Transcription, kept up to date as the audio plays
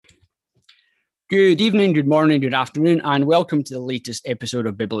Good evening, good morning, good afternoon, and welcome to the latest episode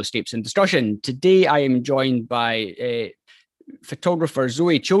of Biblioscapes in Discussion. Today I am joined by photographer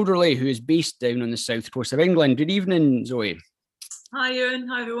Zoe Childerley, who is based down on the south coast of England. Good evening, Zoe. Hi, Ewan.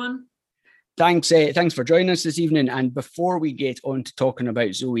 Hi, everyone. Thanks for joining us this evening. And before we get on to talking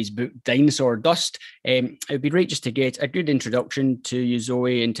about Zoe's book, Dinosaur Dust, it would be great just to get a good introduction to you,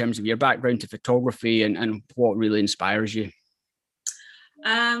 Zoe, in terms of your background to photography and what really inspires you.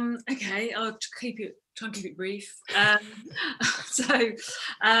 Okay, I'll try and keep it brief.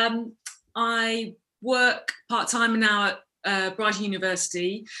 I work part-time now at Brighton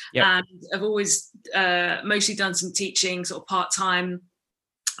University, and I've always mostly done some teaching sort of part-time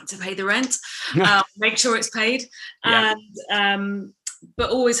to pay the rent, make sure it's paid, and but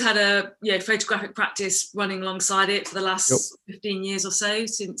always had a photographic practice running alongside it for the last 15 years or so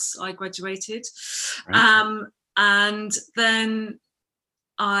since I graduated. Right. And then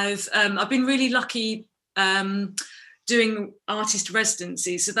I've been really lucky doing artist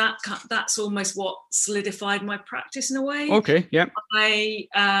residencies, so that's almost what solidified my practice in a way. Okay, yeah. I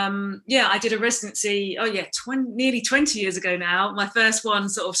did a residency. Nearly 20 years ago now. My first one,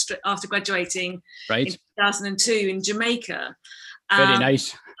 sort of after graduating, right, in 2002 in Jamaica. Very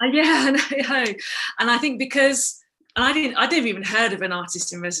nice. Yeah, I know. And I think because. And I didn't even heard of an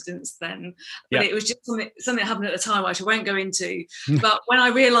artist in residence then, but it was just something that happened at the time, which I won't go into. But when I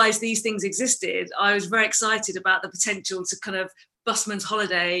realised these things existed, I was very excited about the potential to kind of busman's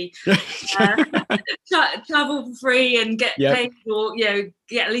holiday, travel for free and get paid, or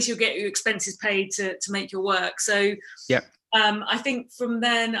at least you'll get your expenses paid to make your work. So I think from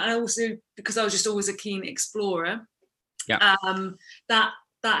then, I also, because I was just always a keen explorer, that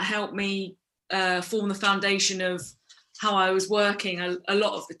helped me form the foundation of how I was working a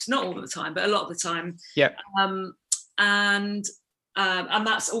lot of not all of the time, but a lot of the time. And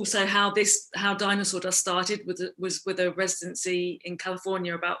that's also how Dinosaur Dust started, was with a residency in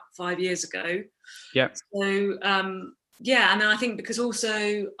California about 5 years ago. So and then I think because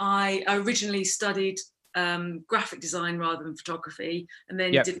also I originally studied graphic design rather than photography, and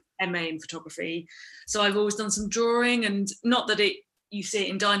then did an MA in photography. So I've always done some drawing, and not that you see it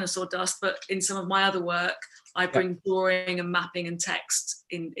in Dinosaur Dust, but in some of my other work, I bring drawing and mapping and text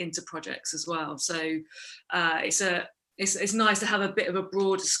into projects as well. So it's nice to have a bit of a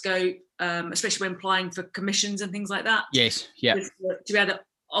broader scope, especially when applying for commissions and things like that. Yes, yeah. To be able to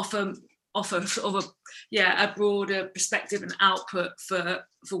offer sort of a broader perspective and output for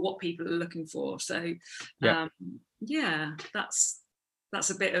what people are looking for. So that's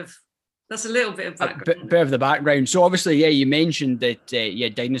a bit of. That's a little bit of background. A bit of the background. So obviously, you mentioned that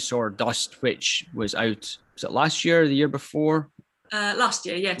Dinosaur Dust, which was out, was it last year or the year before? Last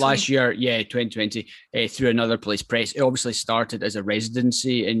year, yeah. Last year, 2020, through Another Place Press. It obviously started as a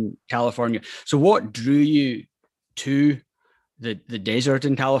residency in California. So what drew you to the desert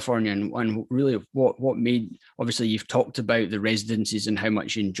in California, and really what made, obviously you've talked about the residencies and how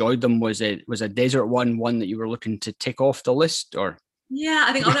much you enjoyed them. Was a desert one that you were looking to tick off the list, or? Yeah,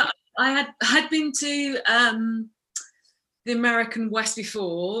 I think I had been to the American West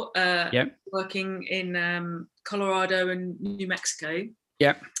before, working in Colorado and New Mexico.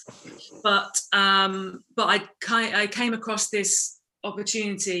 But I came across this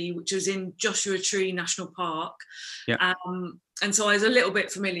opportunity, which was in Joshua Tree National Park. And so I was a little bit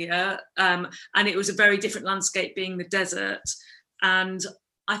familiar, and it was a very different landscape, being the desert. And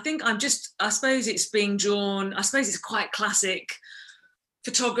I think I suppose it's being drawn, I suppose it's quite classic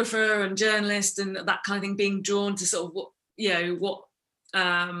photographer and journalist and that kind of thing, being drawn to sort of what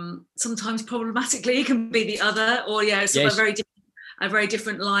sometimes problematically can be the other, or sort of a very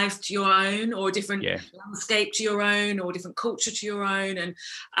different life to your own, or a different landscape to your own, or a different culture to your own,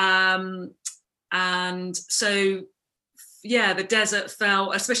 and so the desert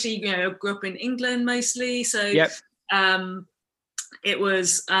felt, especially I grew up in England mostly, so it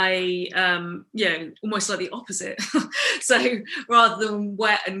was almost like the opposite. So rather than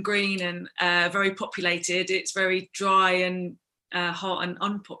wet and green and very populated, it's very dry and hot and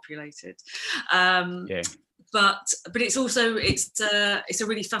unpopulated. But it's also it's a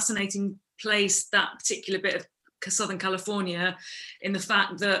really fascinating place, that particular bit of Southern California, in the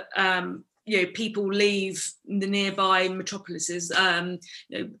fact that people leave the nearby metropolises,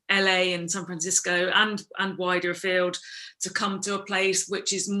 LA and San Francisco and wider afield, to come to a place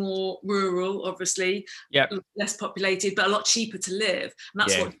which is more rural, obviously, less populated, but a lot cheaper to live. And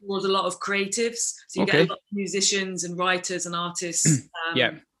that's what draws a lot of creatives. So you get a lot of musicians and writers and artists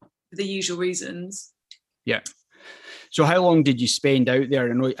for the usual reasons. So how long did you spend out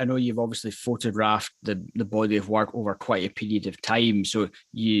there? I know you've obviously photographed the body of work over quite a period of time. So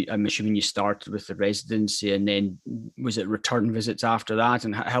I'm assuming you started with the residency, and then was it return visits after that?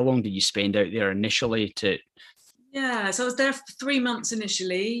 And how long did you spend out there initially Yeah, so I was there for 3 months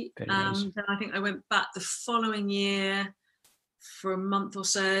initially. Nice. Then I think I went back the following year for a month or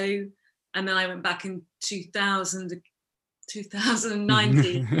so. And then I went back in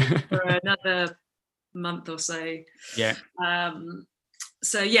 2019 for another month or so. Yeah.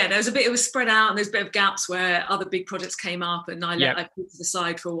 So yeah, there was a bit, it was spread out, and there's a bit of gaps where other big projects came up, and I put to the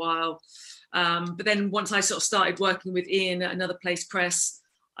side for a while. But then once I sort of started working with Ian at Another Place Press,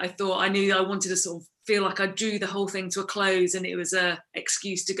 I thought I knew I wanted to sort of feel like I drew the whole thing to a close, and it was a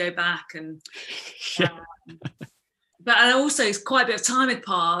excuse to go back. And but also quite a bit of time had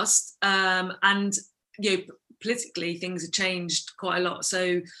passed, and you know, politically things had changed quite a lot.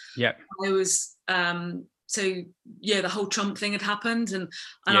 So yeah, I was so yeah, the whole Trump thing had happened, and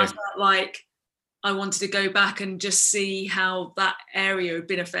I felt like I wanted to go back and just see how that area had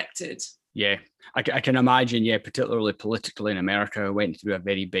been affected. Yeah, I can imagine. Yeah, particularly politically in America, went through a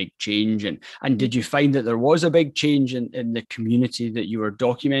very big change. And did you find that there was a big change in the community that you were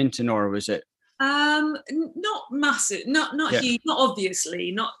documenting, or was it? Not massive, not huge, not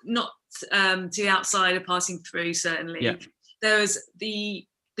obviously, not to the outsider passing through. Certainly, there was the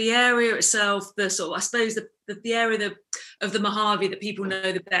area itself. The sort of, I suppose, the area of the Mojave that people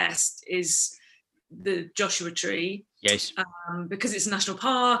know the best is the Joshua Tree. Yes. Because it's a national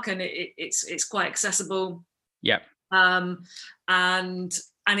park and it's quite accessible. Yeah. And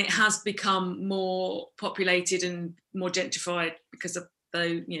it has become more populated and more gentrified because of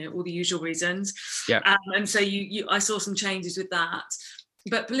all the usual reasons. Yeah. And so I saw some changes with that.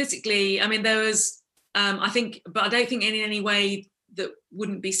 But politically, I mean, there was I think, but I don't think in any way that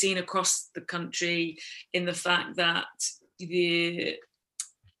wouldn't be seen across the country in the fact that the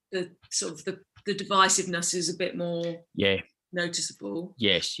sort of the divisiveness is a bit more noticeable.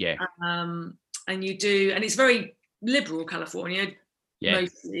 Yes, yeah. And it's very liberal California,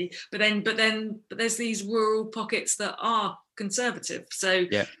 mostly. But there's these rural pockets that are conservative. So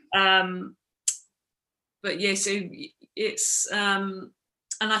but yeah, so it's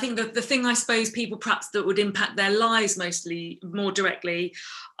and I think that the thing I suppose people perhaps that would impact their lives more directly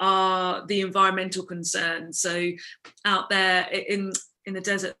are the environmental concerns. So out there in the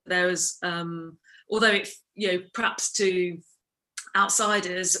desert, there was, although it, perhaps to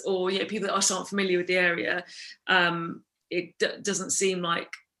outsiders or people that aren't familiar with the area, it doesn't seem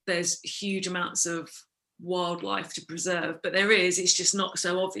like there's huge amounts of wildlife to preserve, but there is. It's just not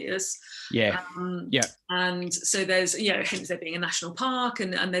so obvious. And so there's, hence there being a national park,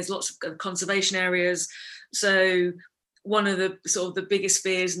 and there's lots of conservation areas. So one of the sort of the biggest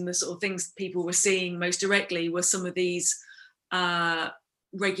fears and the sort of things people were seeing most directly were some of these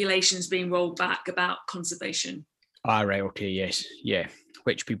regulations being rolled back about conservation. Right. Okay. Yes. Yeah.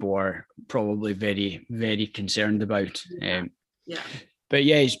 Which people are probably very, very concerned about. But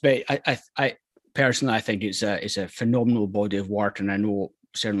yes, but I personally, I think it's a phenomenal body of work, and I know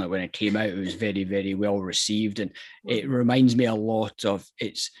certainly when it came out, it was very, very well received, and it reminds me a lot of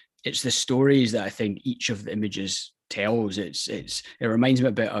it's the stories that I think each of the images tells. It reminds me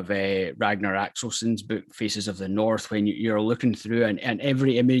a bit of Ragnar Axelson's book Faces of the North, when you're looking through and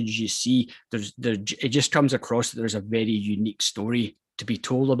every image you see, it just comes across that there's a very unique story to be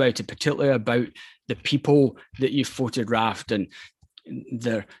told about it, particularly about the people that you photographed, and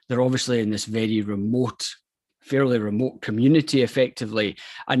they're obviously in this very fairly remote community effectively,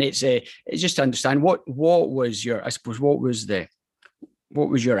 and it's just to understand what was your, I suppose, what was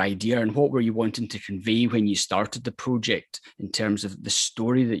your idea, and what were you wanting to convey when you started the project in terms of the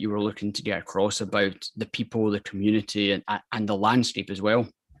story that you were looking to get across about the people, the community, and the landscape as well?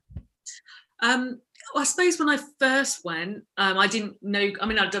 I suppose when I first went, I didn't know. I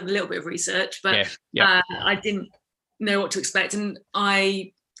mean, I'd done a little bit of research, but I didn't know what to expect. And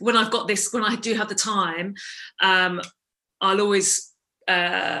when I do have the time, I'll always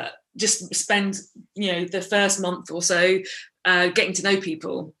just spend the first month or so getting to know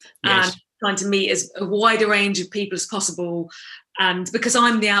people and trying to meet as a wider range of people as possible. And because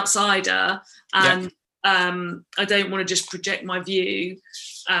I'm the outsider and I don't want to just project my view,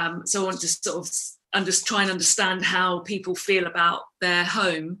 so I want to sort of try and understand how people feel about their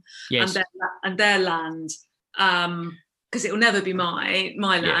home and their land, because it will never be my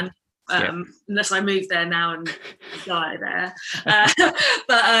land. Unless I move there now and die there,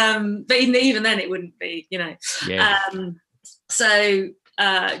 but even then it wouldn't be, So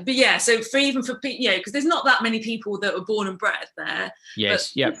for people, because there's not that many people that were born and bred there.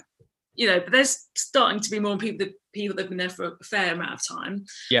 you know, but there's starting to be more people that have been there for a fair amount of time.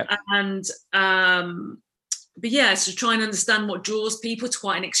 Yeah. And but yeah, so try and understand what draws people to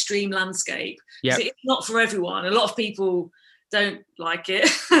quite an extreme landscape. Yeah. It's not for everyone. A lot of people don't like it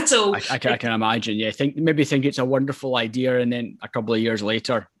at all. I can imagine. Yeah, think it's a wonderful idea, and then a couple of years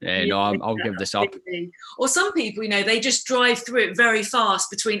later, no, I'll give this up. Or some people, you know, they just drive through it very fast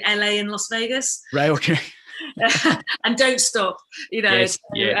between LA and Las Vegas. Right. Okay. And don't stop, you know, yes,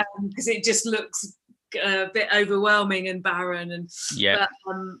 because it just looks a bit overwhelming and barren. And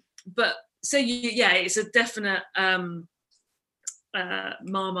but so it's a definite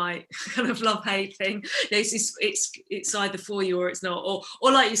Marmite kind of love-hate thing. It's either for you or it's not,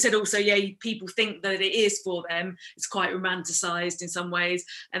 or like you said also, people think that it is for them. It's quite romanticized in some ways,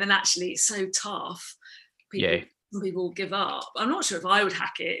 and then actually it's so tough. Some people give up. I'm not sure if I would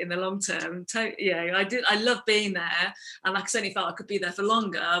hack it in the long term. I love being there, and I certainly felt I could be there for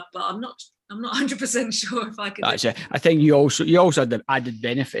longer, but I'm not 100% sure if I could. Actually, I think you also had the added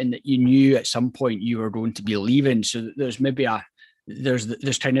benefit in that you knew at some point you were going to be leaving, so there's maybe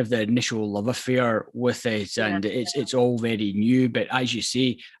there's kind of the initial love affair with it, and it's all very new. But as you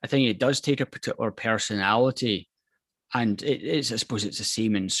say, I think it does take a particular personality. And I suppose it's the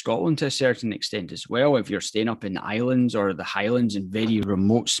same in Scotland to a certain extent as well. If you're staying up in the islands or the Highlands in very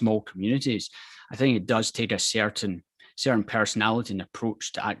remote, small communities, I think it does take a certain personality and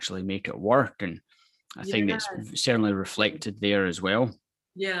approach to actually make it work. And I think it's certainly reflected there as well.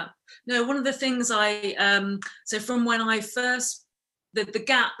 Yeah. No, one of the things so from when I first, the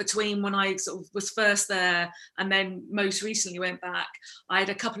gap between when I sort of was first there and then most recently went back, I had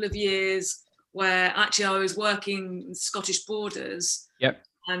a couple of years where actually I was working Scottish borders. Yep.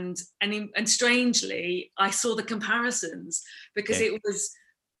 And strangely, I saw the comparisons because it was,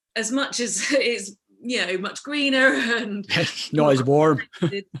 as much as it's, you know, much greener and not as warm.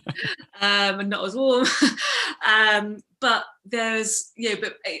 And not as warm. But there's,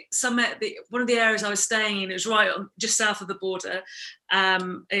 one of the areas I was staying in, it was right just south of the border.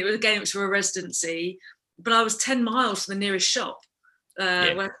 It was for a residency, but I was 10 miles from the nearest shop.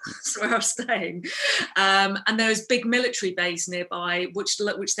 Where I was staying, and there was a big military base nearby, which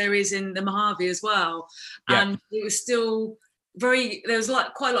there is in the Mojave as well, and it was still there was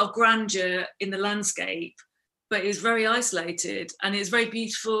like quite a lot of grandeur in the landscape, but it was very isolated and it's very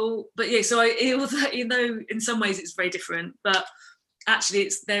beautiful. But in some ways it's very different, but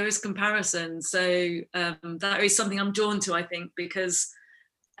actually there is comparison. So that is something I'm drawn to, I think, because.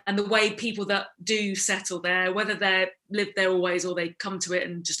 And the way people that do settle there, whether they live there always or they come to it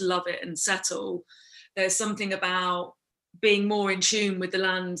and just love it and settle, there's something about being more in tune with the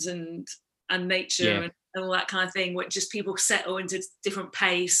lands and nature and all that kind of thing, which just people settle into different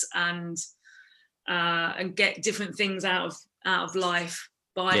pace and get different things out of life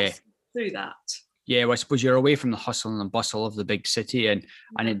through that. Yeah, well, I suppose you're away from the hustle and bustle of the big city, and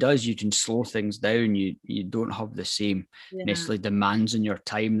you can slow things down. You don't have the same necessarily demands in your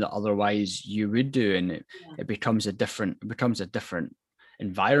time that otherwise you would do, and it becomes a different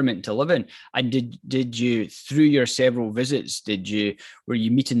environment to live in. And did you, through your several visits, were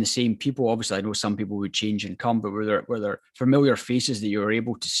you meeting the same people? Obviously, I know some people would change and come, but were there familiar faces that you were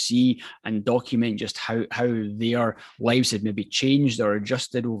able to see and document just how their lives had maybe changed or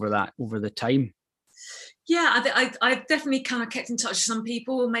adjusted over the time? Yeah, I definitely kind of kept in touch with some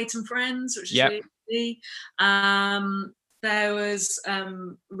people, made some friends, which is really there was a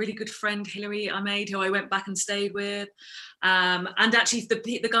really good friend, Hillary, I made, who I went back and stayed with. And actually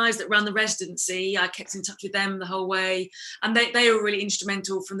the guys that ran the residency, I kept in touch with them the whole way. And they were really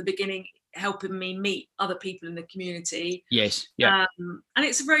instrumental from the beginning, helping me meet other people in the community. Yes. Yeah. And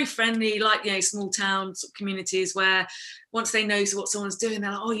it's a very friendly, like, small town sort of communities where once they know what someone's doing, they're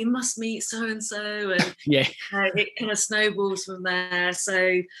like, oh, you must meet so and so, and it kind of snowballs from there.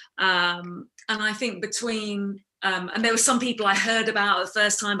 So and I think between and there were some people I heard about the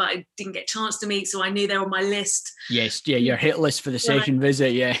first time, but I didn't get a chance to meet, so I knew they were on my list. Yes, your hit list for the second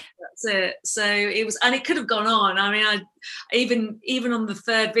visit, That's it. So it was, and it could have gone on. I mean, I even on the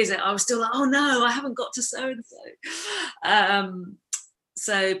third visit, I was still like, oh no, I haven't got to so and so.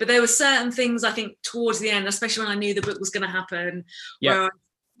 So, but there were certain things I think towards the end, especially when I knew the book was going to happen, where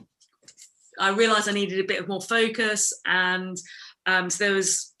I realised I needed a bit of more focus, and so there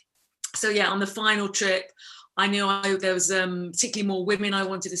was. So on the final trip, I knew there was particularly more women I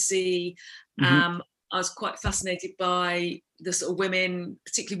wanted to see. I was quite fascinated by the sort of women,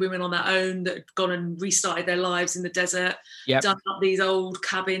 particularly women on their own that had gone and restarted their lives in the desert, done up these old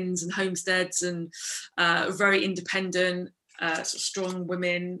cabins and homesteads, and very independent, sort of strong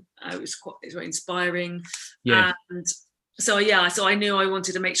women. It was very inspiring. And so I knew I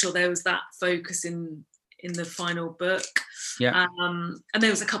wanted to make sure there was that focus in the final book. Yeah. And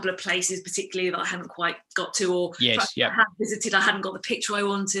there was a couple of places particularly that I hadn't quite got to, or I had visited, I hadn't got the picture I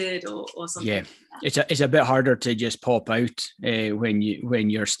wanted, or something. Yeah, it's a bit harder to just pop out when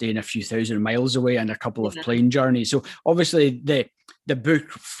you're staying a few thousand miles away and a couple of plane journeys. So obviously the book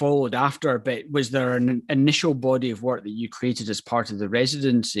followed after, but was there an initial body of work that you created as part of the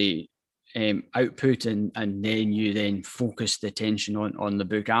residency output, and then you focused the attention on the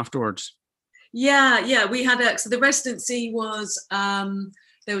book afterwards? Yeah, we had so the residency was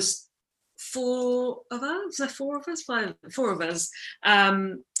there was four of us,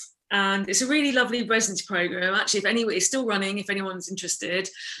 and it's a really lovely residency program. Actually, it's still running, if anyone's interested.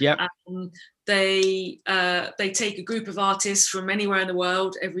 Yeah. They take a group of artists from anywhere in the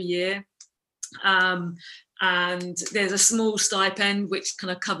world every year, and there's a small stipend which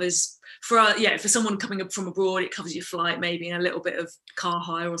kind of covers for someone coming up from abroad. It covers your flight maybe and a little bit of car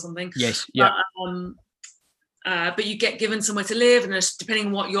hire or something. Yes. Yeah. But you get given somewhere to live, and depending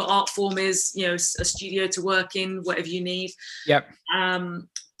on what your art form is, a studio to work in, whatever you need. Yep.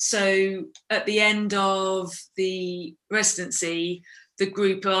 So at the end of the residency, the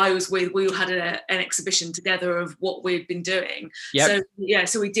group I was with, we all had an exhibition together of what we'd been doing. Yep.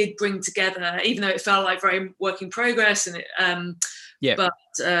 So we did bring together, even though it felt like very work in progress, and it, but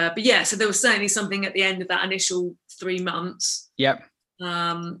so there was certainly something at the end of that initial 3 months. Yep.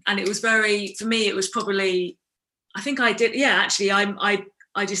 And it was for me, it was probably, I think I did. Yeah, actually,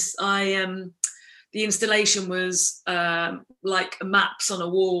 the installation was like maps on a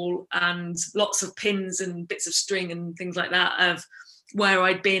wall and lots of pins and bits of string and things like that of where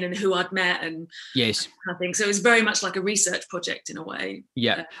I'd been and who I'd met, and yes, I think so. It was very much like a research project in a way.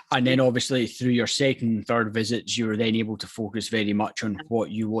 Yeah, and then obviously through your second and third visits, you were then able to focus very much on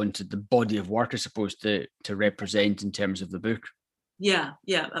what you wanted the body of work, I suppose, to represent in terms of the book. Yeah,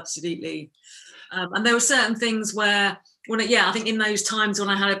 absolutely. And there were certain things where, I think in those times when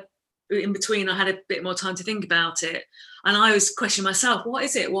I had in between, I had a bit more time to think about it, and I was questioning myself: what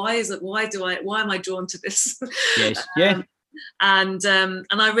is it? Why is it? Why am I drawn to this? Yes, yeah. And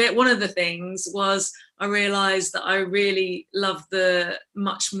one of the things was I realised that I really love the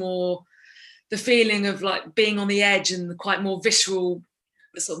feeling of like being on the edge and the quite more visceral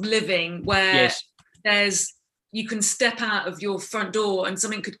sort of living where you can step out of your front door and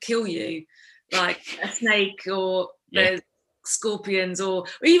something could kill you, like a snake, or there's scorpions, or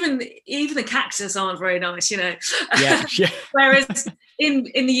even the cactus aren't very nice, Yeah. Whereas in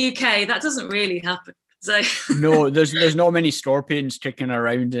the UK that doesn't really happen. So no, there's not many scorpions kicking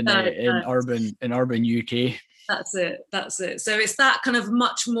around in urban UK. That's it. So it's that kind of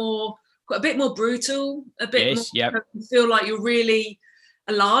a bit more brutal, a bit more. You feel like you're really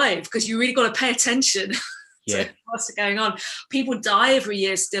alive because you really got to pay attention. Yeah. to what's going on. People die every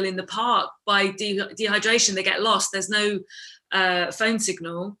year still in the park by dehydration. They get lost. There's no phone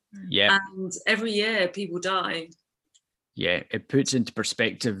signal. Yeah. And every year people die. Yeah, it puts into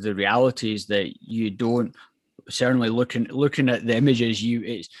perspective the realities that you don't. Certainly looking at the images,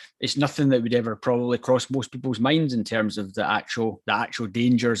 it's nothing that would ever probably cross most people's minds in terms of the actual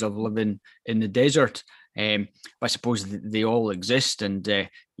dangers of living in the desert. But I suppose they all exist, and it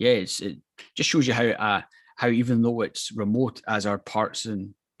just shows you how even though it's remote as are parts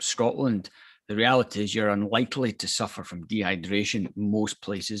in Scotland, the reality is you're unlikely to suffer from dehydration most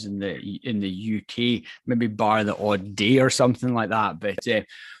places in the UK, maybe bar the odd day or something like that.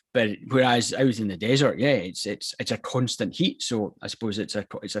 But whereas out in the desert, it's a constant heat. So I suppose it's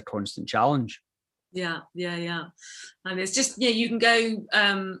a constant challenge. Yeah. And it's just, you can go,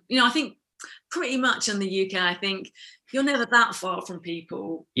 I think pretty much in the UK, I think you're never that far from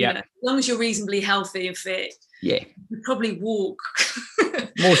people. Yeah. As long as you're reasonably healthy and fit. Yeah. You probably walk.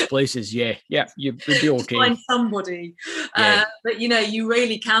 Most places, you'd be okay. Find somebody. But you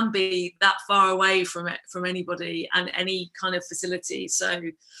really can be that far away from anybody and any kind of facility. So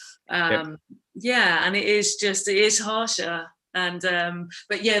and it is harsher. And I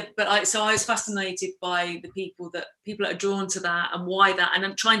was fascinated by the people that are drawn to that and why that, and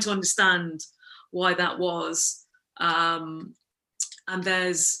I'm trying to understand why that was. And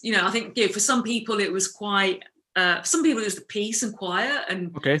there's, I think for some people it was quite, some people it was the peace and quiet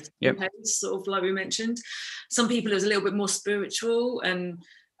and sort of like we mentioned. Some people it was a little bit more spiritual, and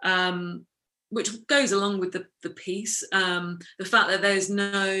which goes along with the peace. The fact that there's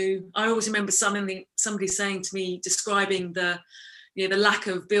I always remember somebody saying to me, describing the lack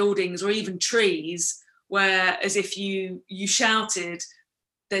of buildings or even trees, where as if you shouted,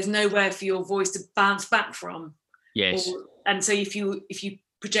 there's nowhere for your voice to bounce back from. Yes. And so if you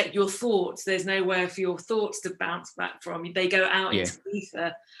project your thoughts. There's nowhere for your thoughts to bounce back from. They go out into the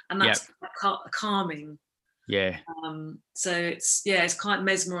ether, and that's calming. Yeah. So it's quite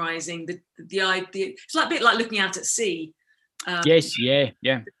mesmerizing. The idea, it's like a bit like looking out at sea. Yes. Yeah.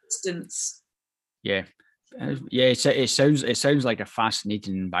 The distance. Yeah. It sounds like a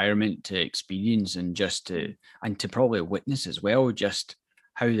fascinating environment to experience, and to probably witness as well, just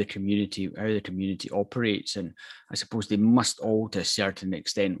how the community operates. And I suppose they must all, to a certain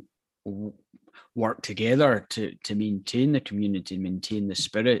extent, work together to maintain the community, maintain the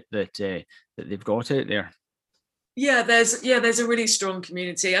spirit that they've got out there. Yeah, there's a really strong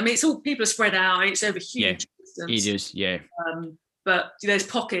community. I mean, it's all, people are spread out. It's over huge distance. It is, yeah. But there's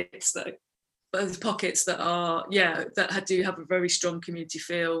pockets that are that do have a very strong community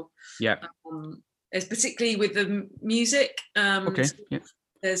feel. Yeah. It's particularly with the music. Okay. Yeah.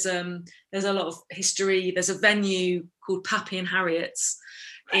 There's a lot of history. There's a venue called Pappy and Harriet's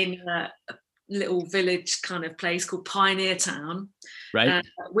in a little village kind of place called Pioneer Town, right?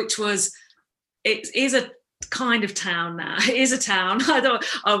 It is a kind of town now. It is a town.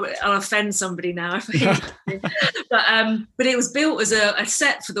 I'll offend somebody now, but it was built as a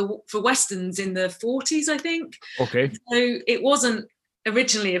set for westerns in the 40s, I think. Okay. So it wasn't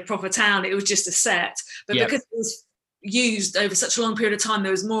originally a proper town. It was just a set, but because it was used over such a long period of time,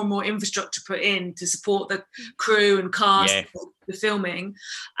 there was more and more infrastructure put in to support the crew and cast, the filming,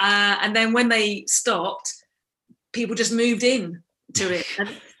 and then when they stopped, people just moved in to it.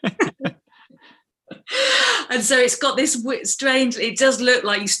 And so it's got this strange, it does look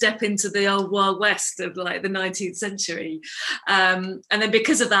like you step into the old Wild West of like the 19th century. And then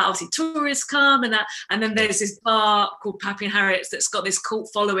because of that, obviously tourists come, and then there's this bar called Pappy and Harriet's that's got this cult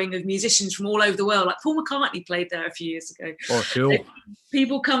following of musicians from all over the world. Like Paul McCartney played there a few years ago. Oh, cool. So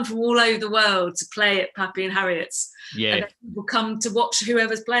people come from all over the world to play at Pappy and Harriet's. Yeah. And people come to watch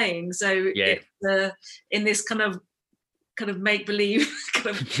whoever's playing. So it's in this kind of make-believe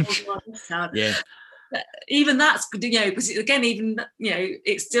kind of town. Yeah. Even that's good, because again,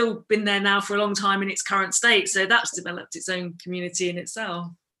 it's still been there now for a long time in its current state, so that's developed its own community in itself.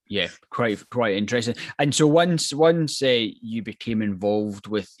 Yeah, quite interesting. And so once you became involved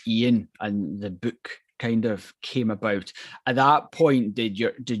with Ian and the book kind of came about, at that point, did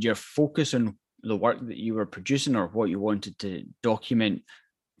your focus on the work that you were producing or what you wanted to document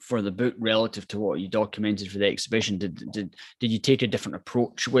for the book relative to what you documented for the exhibition? Did you take a different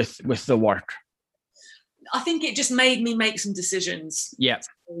approach with the work? I think it just made me make some decisions. Yeah.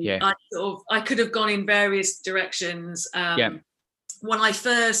 I could have gone in various directions. When I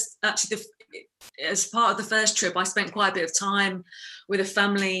first, as part of the first trip, I spent quite a bit of time with a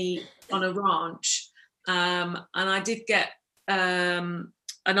family on a ranch, and I did get an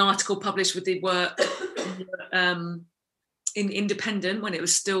article published with the work in Independent when it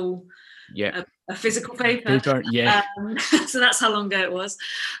was still a physical paper. So that's how long ago it was.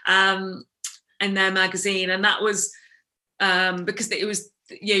 In their magazine, and that was because it was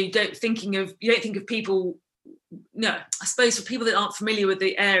you don't think of people. No, I suppose for people that aren't familiar with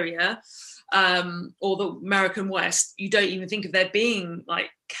the area or the American West, you don't even think of there being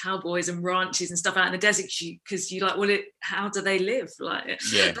like cowboys and ranches and stuff out in the desert, because you're like, well, how do they live? Like,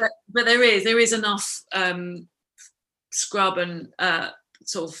 but there is enough scrub and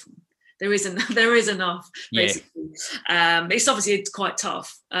sort of. There is enough, basically. It's obviously quite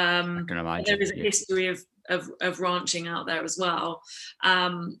tough. I can imagine. There is a history of ranching out there as well.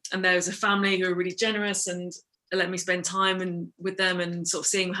 And there was a family who are really generous and let me spend time with them and sort of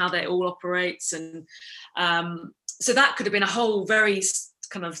seeing how they all operates. And so that could have been a whole very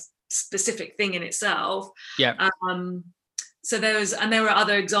kind of specific thing in itself. Yeah. So there were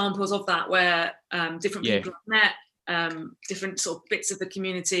other examples of that where different people I've met, different sort of bits of the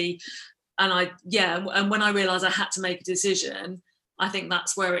community. And when I realized I had to make a decision, I think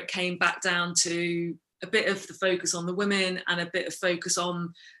that's where it came back down to a bit of the focus on the women and a bit of focus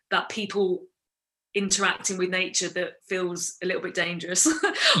on that people interacting with nature that feels a little bit dangerous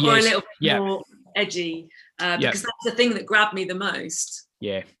or a little bit more edgy, because that's the thing that grabbed me the most.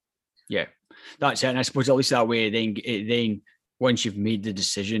 Yeah, that's it. And I suppose at least that way, then once you've made the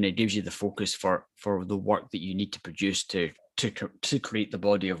decision, it gives you the focus for the work that you need to produce to create the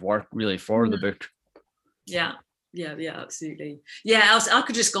body of work really for the book. Yeah, absolutely. Yeah, I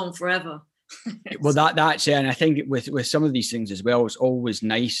could just go on forever. Well, that's it. And I think with some of these things as well, it's always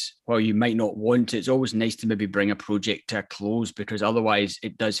nice, while you might not want to, it's always nice to maybe bring a project to a close, because otherwise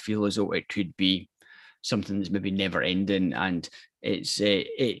it does feel as though it could be something that's maybe never ending. And it's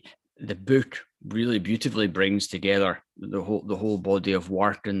the book really beautifully brings together the whole body of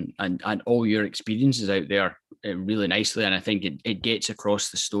work and all your experiences out there really nicely. And I think it gets across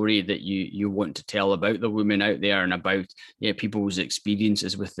the story that you want to tell about the women out there and about people's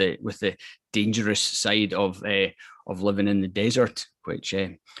experiences with the dangerous side of living in the desert, which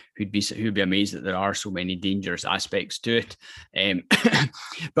who'd be amazed that there are so many dangerous aspects to it.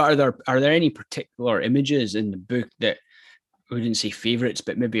 But are there any particular images in the book that, I wouldn't say favorites,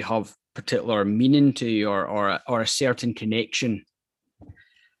 but maybe have particular meaning to you or a certain connection?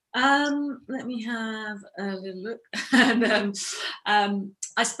 Let me have a little look. And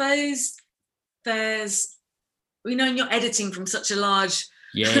I suppose there's, when you're editing from such a large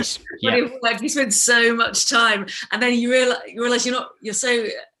yes you spend so much time, and then you realize you're so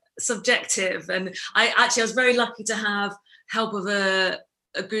subjective. And I was very lucky to have help of a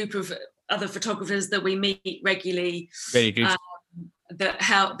group of other photographers that we meet regularly. Very good. That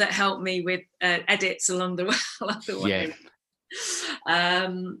help me with edits along the way. I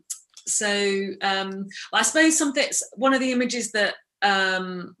suppose one of the images that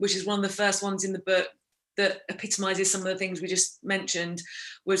which is one of the first ones in the book that epitomizes some of the things we just mentioned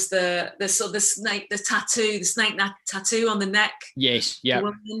was the sort of the snake tattoo on the neck. Yes, yeah.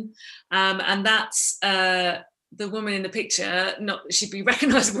 And that's the woman in the picture. Not that she'd be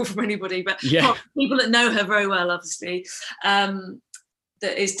recognizable from anybody, but people that know her very well, obviously.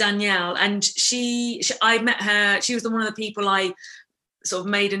 That is Danielle, and I met her. She was one of the people I sort of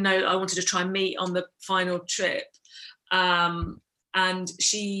made a note I wanted to try and meet on the final trip. And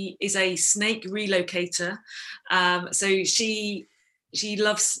she is a snake relocator. So she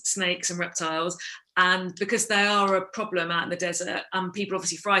loves snakes and reptiles, and because they are a problem out in the desert, and people are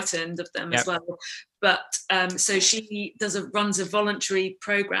obviously frightened of them as well. But so she runs a voluntary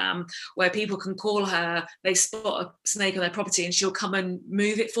program where people can call her, they spot a snake on their property, and she'll come and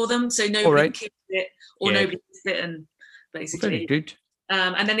move it for them, so nobody kills it or nobody gets bitten, basically. Very good.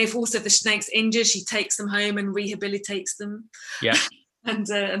 And then if the snake's injured, she takes them home and rehabilitates them. Yeah. And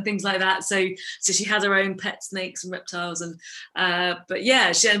things like that. So she has her own pet snakes and reptiles, and but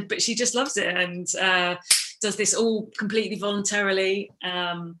she just loves it, and does this all completely voluntarily.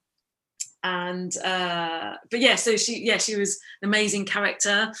 So she was an amazing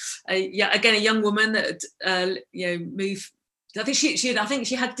character. Again, a young woman that moved. I think she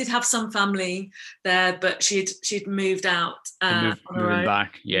did have some family there, but she'd moved out on her own.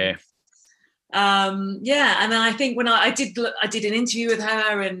 Back, yeah. And then I think when I did an interview with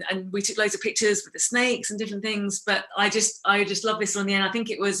her, and we took loads of pictures with the snakes and different things. But I just love this one in the end. I think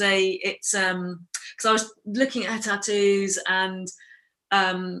because I was looking at her tattoos, and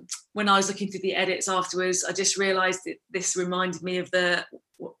when I was looking through the edits afterwards, I just realised that this reminded me of I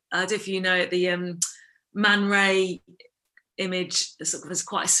don't know if you know it, the Man Ray image. There's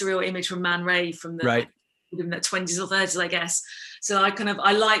quite a surreal image from Man Ray from the 20s or 30s, I guess. So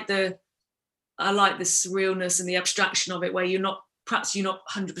I like the surrealness and the abstraction of it, where you're not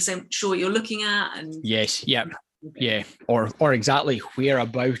 100% sure what you're looking at. And yes, yeah, or exactly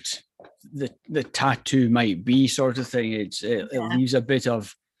whereabout the tattoo might be, sort of thing. It leaves a bit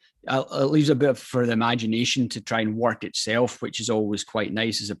of for the imagination to try and work itself, which is always quite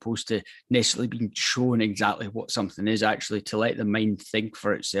nice, as opposed to necessarily being shown exactly what something is. Actually, to let the mind think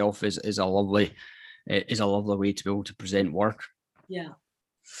for itself is a lovely way to be able to present work.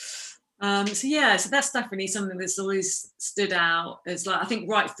 So that's definitely something that's always stood out. It's like, I think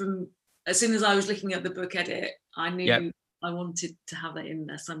right from as soon as I was looking at the book edit, I knew I wanted to have that in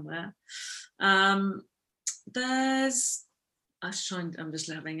there somewhere. I'm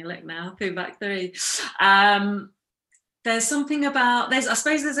just having a look now, go back through. There's something about, I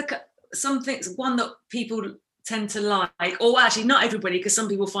suppose there's one that people tend to like, or actually not everybody, because some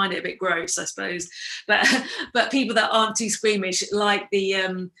people find it a bit gross, I suppose, but people that aren't too squeamish like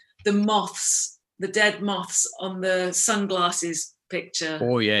the moths, the dead moths on the sunglasses picture.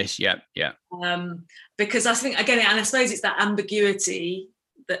 Oh yes, yeah. Because I think, again, and I suppose it's that ambiguity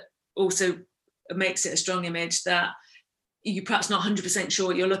that also makes it a strong image, that you're perhaps not 100% sure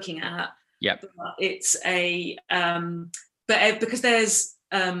what you're looking at. Yeah. It's because there's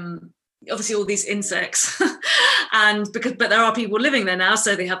obviously all these insects, but there are people living there now,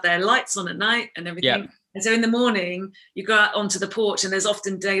 so they have their lights on at night and everything. Yeah. And so in the morning, you go out onto the porch, and there's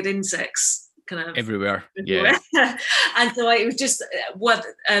often dead insects kind of everywhere. Yeah. And so it was just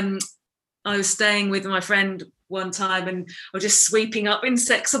I was staying with my friend one time, and I was just sweeping up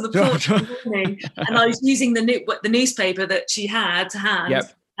insects on the porch in the morning, and I was using the newspaper that she had to hand.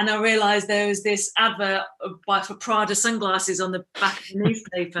 Yep. And I realised there was this advert for Prada sunglasses on the back of the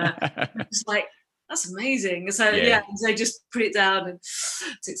newspaper. It's like, That's amazing. So so just put it down and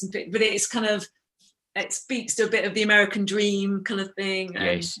took some pictures. But it's kind of, it speaks to a bit of the American dream kind of thing.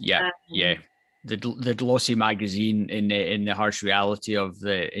 Yes, the glossy magazine in the harsh reality of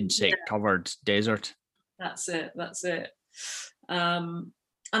the insect-covered desert. That's it. And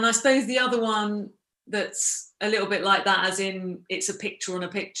I suppose the other one that's a little bit like that, as in it's a picture on a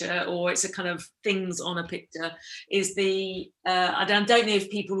picture, or it's a kind of things on a picture, is the I don't know if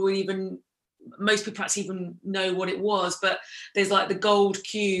people will even, most people perhaps even know what it was, but there's like the gold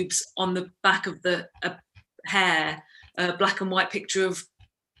cubes on the back of the hair, black and white picture of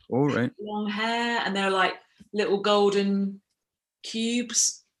long hair, and they're like little golden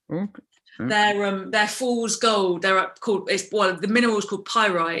cubes. Okay. They're fool's gold. They're called, the mineral is called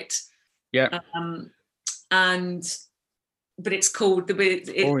pyrite. Yeah. But it's called the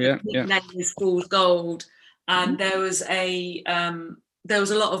name is fool's gold. And there was a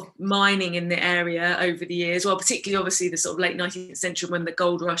lot of mining in the area over the years. Well, particularly obviously the sort of late 19th century when the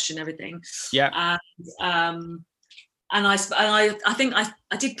gold rush and everything. Yeah. And I think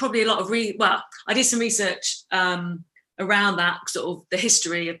I did probably a lot of I did some research around that, sort of the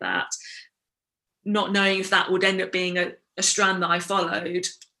history of that, not knowing if that would end up being a strand that I followed.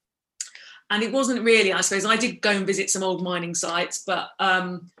 And it wasn't really, I suppose. I did go and visit some old mining sites, but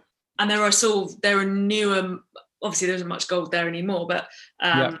and there are newer, obviously there isn't much gold there anymore, but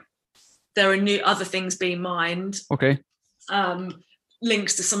there are new other things being mined. Okay.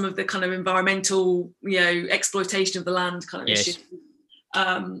 Links to some of the kind of environmental, exploitation of the land kind of issue.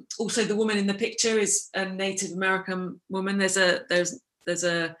 Also, the woman in the picture is a Native American woman. There's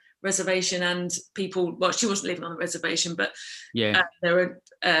a reservation, and people. Well, she wasn't living on the reservation, but there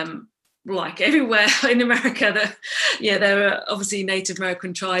are like everywhere in America. There are obviously Native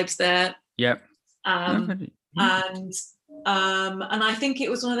American tribes there. Yeah. And I think it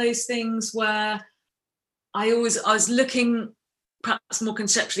was one of those things where I was looking perhaps more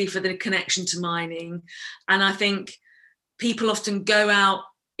conceptually for the connection to mining, and I think people often go out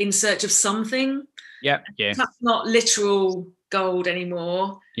in search of something. Perhaps not literal gold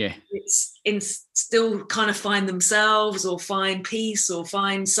anymore. It's still kind of find themselves, or find peace, or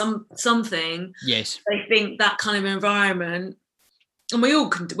find something. Yes. They think that kind of environment, and we all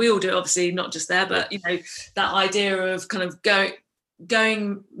do it, obviously, not just there, but that idea of kind of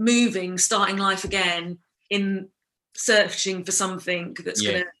going, moving, starting life again, in searching for something that's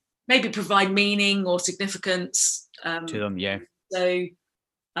going to maybe provide meaning or significance to them. So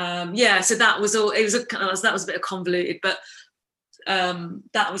so that was all. That was a bit convoluted, but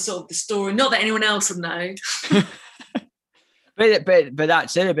that was sort of the story. Not that anyone else would know. But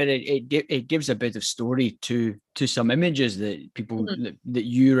that's it. But it gives a bit of story to some images that people that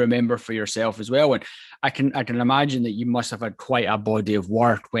you remember for yourself as well. And I can imagine that you must have had quite a body of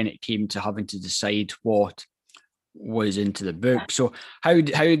work when it came to having to decide what was into the book. So how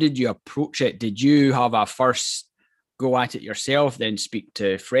did you approach it? Did you have a first go at it yourself, then speak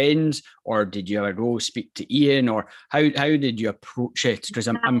to friends, or did you ever go speak to Ian, or how did you approach it? Because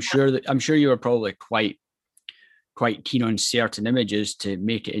I'm sure you were probably quite keen on certain images to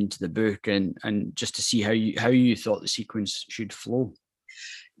make it into the book, and just to see how you thought the sequence should flow.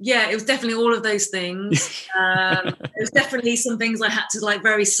 Yeah, it was definitely all of those things. It was definitely some things I had to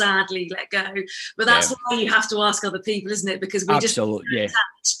very sadly let go. But that's why you have to ask other people, isn't it? Because we absolutely just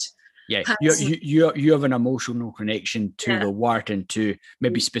attached. Yeah, you have an emotional connection to the work and to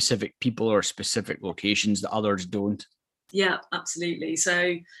maybe specific people or specific locations that others don't. Yeah, absolutely.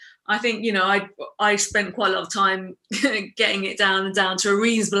 So I think, I spent quite a lot of time getting it down to a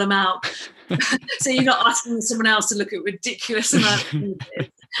reasonable amount. So you're not asking someone else to look at ridiculous amounts of images.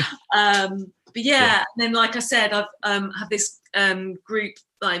 But and then, like I said, I've had this group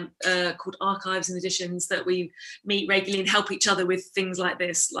called Archives and Editions that we meet regularly and help each other with things like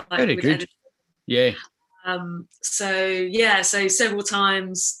this. Very good. Editing. So several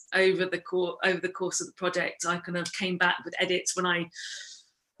times over the course of the project, I kind of came back with edits when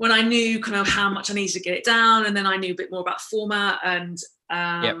I knew kind of how much I needed to get it down, and then I knew a bit more about format, and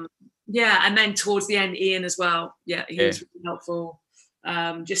and then towards the end, Ian as well. He was really helpful.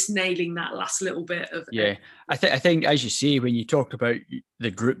 Just nailing that last little bit of I think as you say, when you talk about the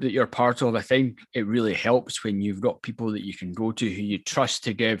group that you're part of, I think it really helps when you've got people that you can go to who you trust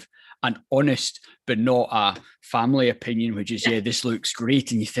to give an honest but not a family opinion, which is this looks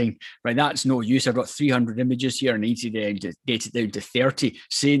great, and you think, right, that's no use, I've got 300 images here, I need to get it down to 30.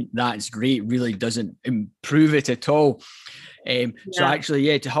 Saying that's great really doesn't improve it at all. So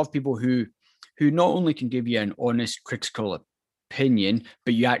actually, to have people who not only can give you an honest critical opinion,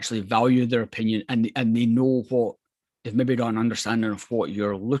 but you actually value their opinion, and they know what they've maybe got an understanding of what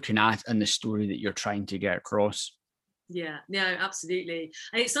you're looking at and the story that you're trying to get across. Yeah, no, absolutely.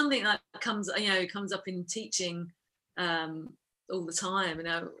 And it's something that comes up in teaching all the time. And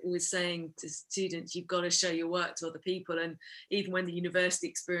I'm always saying to students, you've got to show your work to other people. And even when the university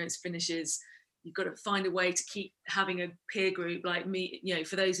experience finishes, you've got to find a way to keep having a peer group, like me,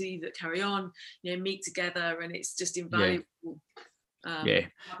 for those of you that carry on, meet together. And it's just invaluable.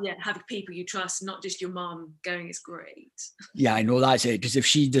 Have people you trust, not just your mom going, it's great. Yeah, I know that's it, because if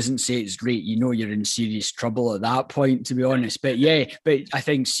she doesn't say it's great, you're in serious trouble at that point, to be honest. But I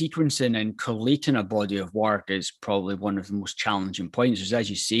think sequencing and collating a body of work is probably one of the most challenging points, is,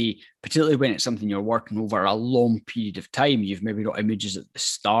 as you say, particularly when it's something you're working over a long period of time. You've maybe got images at the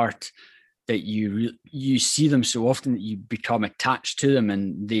start that you see them so often that you become attached to them,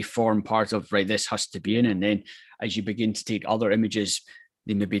 and they form part of, right, this has to be in. And then as you begin to take other images,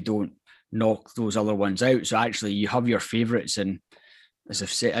 they maybe don't knock those other ones out. So actually you have your favorites. And as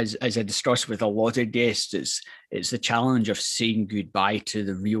I've said, as I discussed with a lot of guests, it's the challenge of saying goodbye to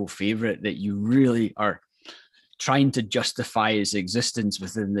the real favorite that you really are trying to justify its existence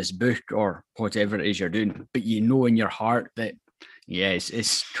within this book or whatever it is you're doing. But in your heart that,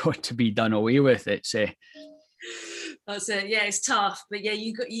 it's got to be done away with. That's it. Yeah, it's tough, but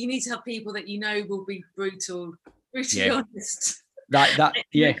you need to have people that will be brutally honest. That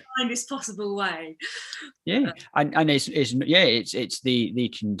in the kindest possible way. And it's they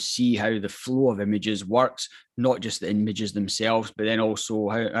can see how the flow of images works, not just the images themselves, but then also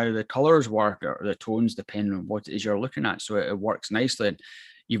how the colors work or the tones, depending on what it is you're looking at. So it works nicely. And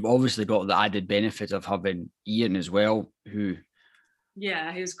you've obviously got the added benefit of having Ian as well, who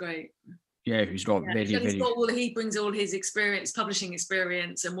he was great. Who's got he brings all his experience, publishing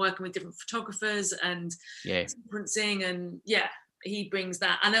experience, and working with different photographers and sequencing, and he brings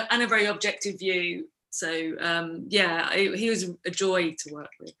that and a very objective view. So he was a joy to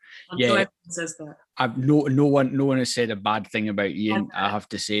work with. I'm sure everyone says that. No one has said a bad thing about Ian, I have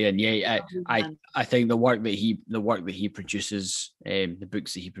to say. And I think the work that he produces, the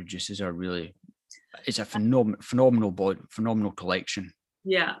books that he produces are really, it's a phenomenal collection.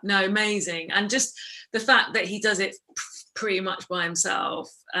 Yeah, no, amazing. And just the fact that he does it pretty much by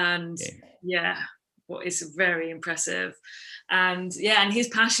himself, and what is very impressive. And his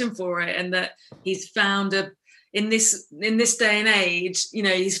passion for it, and that he's found in this day and age,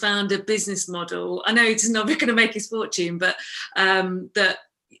 he's found a business model. I know it's not going to make his fortune, but that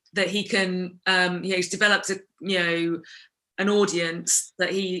he can, he's developed an audience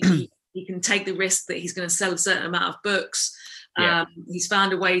that he can take the risk that he's going to sell a certain amount of books. He's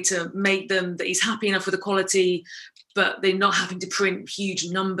found a way to make them that he's happy enough with the quality, but they're not having to print huge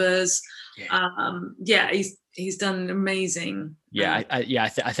numbers. He's done amazing. I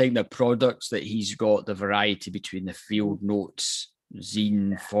think the products that he's got, the variety between the field notes,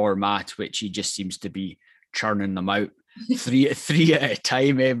 zine format, which he just seems to be churning them out three at a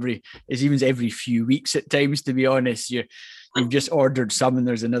time every few weeks at times, to be honest. You've just ordered some and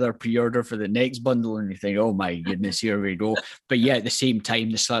there's another pre-order for the next bundle, and you think, oh my goodness, here we go. But at the same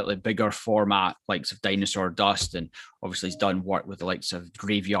time, the slightly bigger format, likes of Dinosaur Dust, and obviously he's done work with the likes of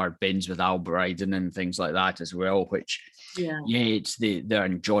Graveyard Bins with Albert Iden and things like that as well, which it's they're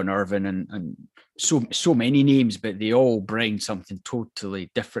John Irvin and so many names, but they all bring something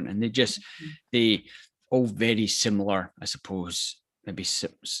totally different, and they all very similar, I suppose, maybe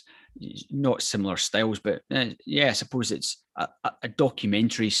not similar styles, but I suppose it's a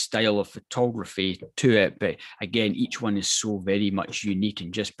documentary style of photography to it. But again, each one is so very much unique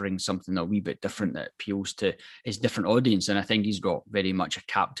and just brings something a wee bit different that appeals to his different audience. And I think he's got very much a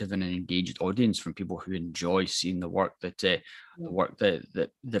captive and an engaged audience from people who enjoy seeing the work that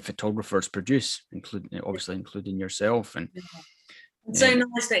the photographers produce, including yourself. And it's so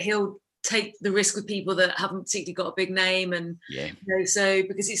nice that he'll take the risk with people that haven't particularly got a big name, and so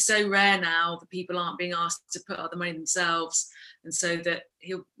because it's so rare now that people aren't being asked to put out the money themselves, and so that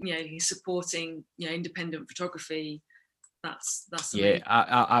he's supporting independent photography. That's amazing.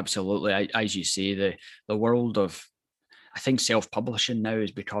 Absolutely. As you say, the world of, I think, self-publishing now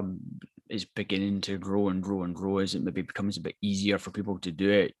is beginning to grow and grow and grow as it maybe becomes a bit easier for people to do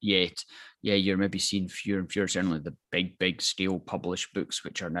it. Yet you're maybe seeing fewer and fewer, certainly the big scale published books,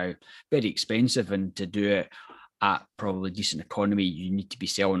 which are now very expensive, and to do it at probably decent economy, you need to be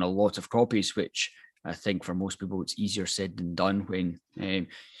selling a lot of copies, which I think for most people it's easier said than done. When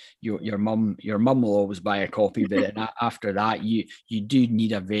your mum will always buy a copy, but after that you do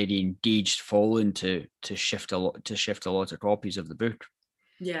need a very engaged following to shift a lot of copies of the book.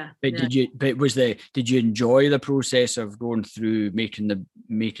 But did you enjoy the process of going through making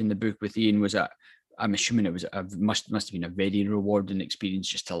the book with Ian? Was it I'm assuming it was must have been a very rewarding experience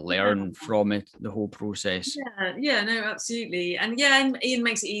just to learn from it, the whole process. No, absolutely. And Ian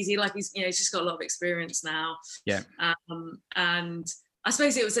makes it easy. Like he's just got a lot of experience now. Yeah. And I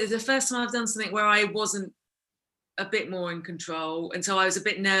suppose it was the first time I've done something where I wasn't a bit more in control, and so I was a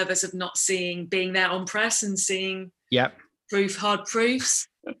bit nervous of not being there on press and seeing hard proofs,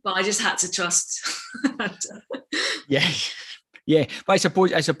 but I just had to trust. Yeah, but I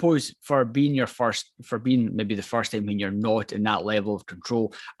suppose for being maybe the first time when you're not in that level of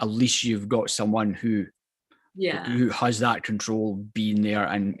control, at least you've got someone who has that control, being there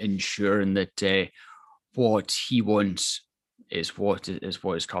and ensuring that what he wants is what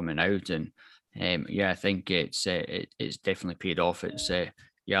is coming out. And I think it's definitely paid off. It's a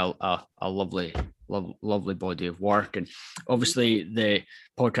lovely body of work. And obviously the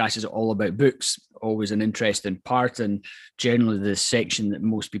podcast is all about books, always an interesting part, and generally the section that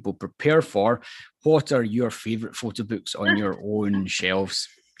most people prepare for. What are your favorite photo books on your own shelves?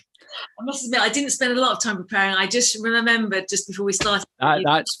 I must admit, I didn't spend a lot of time preparing. I just remembered just before we started.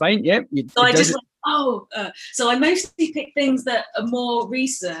 That's fine. Yeah. So I just went, so I mostly pick things that are more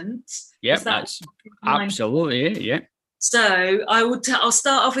recent. Yeah, that's absolutely. Yeah. So I'll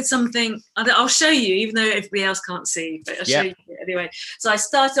start off with something. I'll show you, even though everybody else can't see, but I'll show you anyway. So I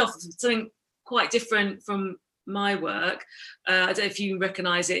started off with something quite different from my work. I don't know if you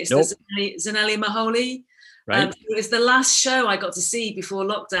recognise it. It's the Zanele Muholi. Right. It was the last show I got to see before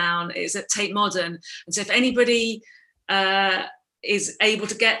lockdown. It's at Tate Modern, and so if anybody is able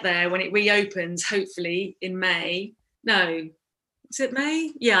to get there when it reopens, hopefully in May. No, is it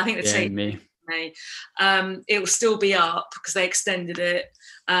May? Yeah, I think it's May. It will still be up because they extended it,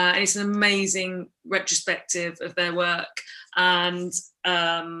 and it's an amazing retrospective of their work. And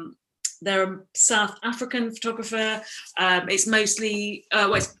they're a South African photographer. It's mostly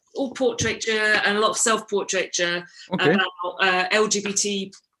it's all portraiture and a lot of self-portraiture about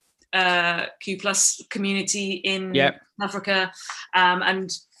LGBTQ plus community in Africa,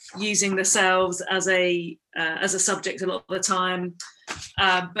 and using themselves as a subject a lot of the time,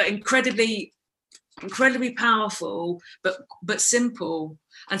 but incredibly powerful, but simple.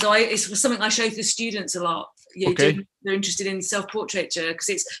 And so it's something I show to the students a lot. They're interested in self-portraiture because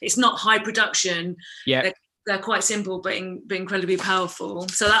it's not high production. They're quite simple, but incredibly powerful.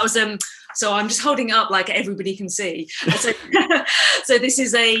 So that was so I'm just holding it up like everybody can see. So, so this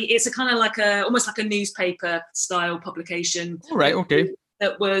is it's a kind of like almost like a newspaper style publication. All right. Okay.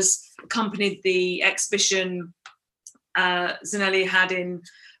 That was accompanied the exhibition Zanele had in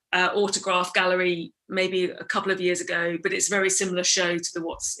Autograph Gallery maybe a couple of years ago, but it's a very similar show to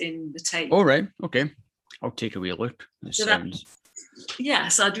what's in the Tate. All right. Okay. I'll take a wee look. So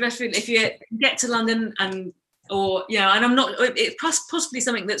I'd recommend if you get to London and I'm not. It's possibly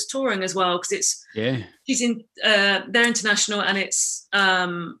something that's touring as well because she's in. They're international and it's a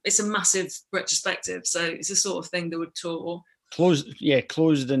massive retrospective, so it's the sort of thing that would tour. Closed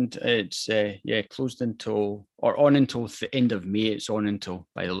until the end of May. It's on until,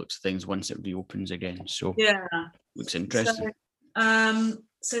 by the looks of things, once it reopens again. So looks interesting.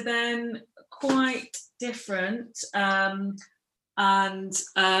 So then quite different,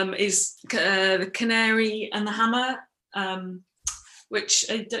 is the Canary and the Hammer, which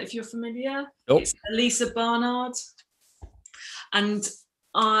I don't know if you're familiar. Nope. It's Lisa Barnard, and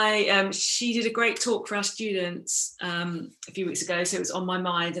she did a great talk for our students a few weeks ago, so it was on my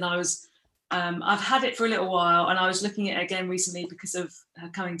mind, and I was I've had it for a little while, and I was looking at it again recently because of her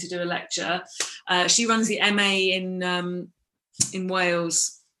coming to do a lecture. She runs the MA in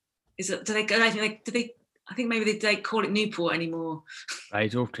Wales. I think maybe they call it Newport anymore.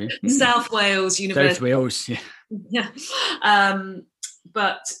 Right, okay. South Wales University. South Wales, yeah.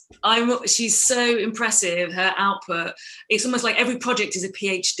 But she's so impressive, her output. It's almost like every project is a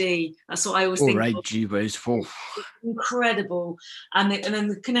PhD. That's what I always think. Right, gee whiz, incredible. And then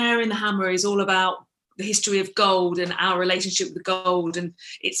the Canary and the Hammer is all about the history of gold and our relationship with gold and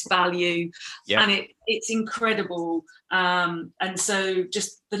its value. Yeah. And it's incredible. And so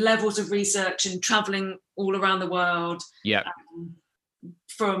just the levels of research and traveling all around the world. Yeah.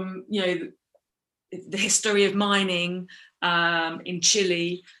 From, the history of mining in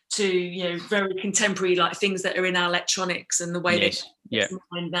Chile to, very contemporary, like things that are in our electronics and the way that it's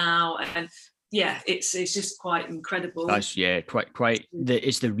mined now. And it's just quite incredible. That's quite.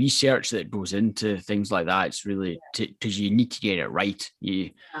 It's the research that goes into things like that. It's really because you need to get it right.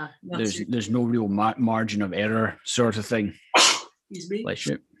 There's no real margin of error, sort of thing. Excuse me. Bless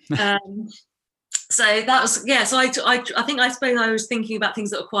you. So that was So I suppose I was thinking about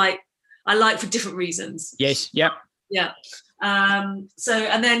things that are quite I like for different reasons. Yes. Yep. Yeah. So,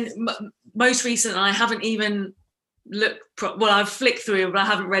 and then most recent, I haven't even looked. I've flicked through it, but I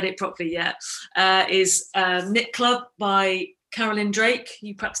haven't read it properly yet. Is Nick Club by Carolyn Drake.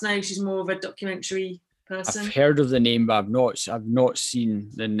 You perhaps know, she's more of a documentary person. I've heard of the name, but I've not seen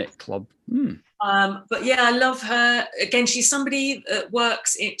the Nick Club. But yeah, I love her. Again, she's somebody that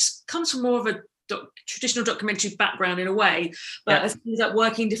works. It comes from more of a traditional documentary background in a way, but as things like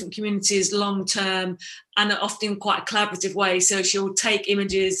working in different communities long term, and often quite a collaborative way. So she'll take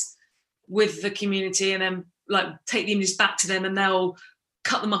images with the community and then like take the images back to them, and they'll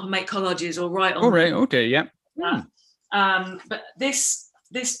cut them up and make collages or write on. Oh, right. Okay. Yeah. But this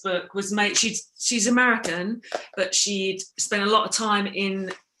book was made. She's American, but she'd spent a lot of time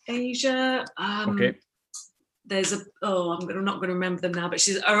in Asia. Okay. There's I'm not going to remember them now, but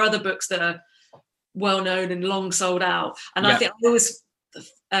her other books that are well known and long sold out. And I think I always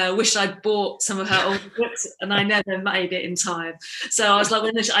wish I'd bought some of her old books, and I never made it in time. So I was like,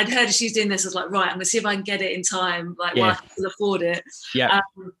 when I'd heard she's doing this, I was like, right, I'm gonna see if I can get it in time, like while I can afford it.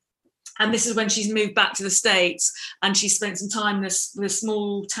 And this is when she's moved back to the States, and she spent some time in a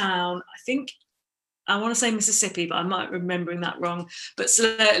small town, I think I want to say Mississippi, but I might be remembering that wrong, but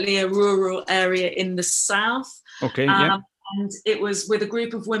certainly a rural area in the South. Okay. And it was with a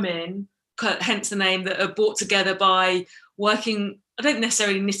group of women, hence the name, that are brought together by working, I don't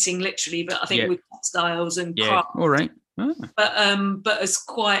necessarily knitting literally, but I think with textiles and craft. All right. But as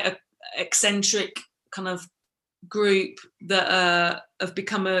quite an eccentric kind of group that have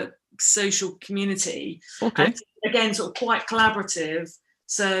become a social community. Okay. And again, sort of quite collaborative.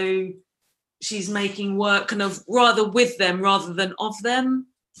 So she's making work kind of rather with them rather than of them,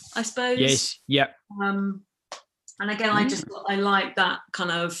 I suppose. Yes. Yep. And again, I like that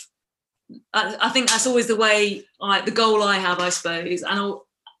kind of. I think that's always the way, the goal I have, I suppose, and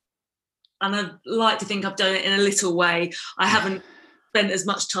I'd like to think I've done it in a little way. I haven't spent as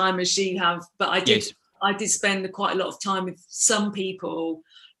much time as she have, but I did. Yes. I did spend quite a lot of time with some people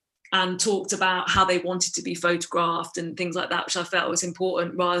and talked about how they wanted to be photographed and things like that, which I felt was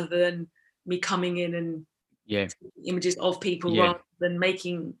important, rather than me coming in and images of people, rather than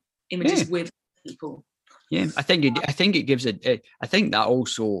making images with people. Yeah, I think it gives I think that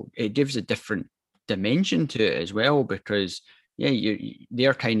also it gives a different dimension to it as well, because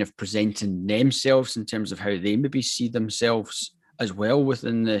they're kind of presenting themselves in terms of how they maybe see themselves as well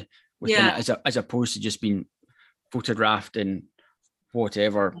within it, as opposed to just being photographed in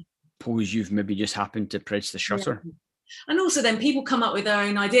whatever pose you've maybe just happened to press the shutter. Yeah. And also then people come up with their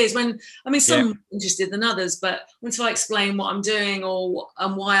own ideas. Some are interested than others, but once I explain what I'm doing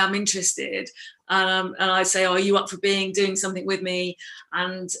and why I'm interested, and I say, are you up for doing something with me?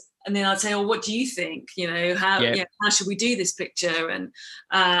 And then I'd say, oh, what do you think? How should we do this picture? And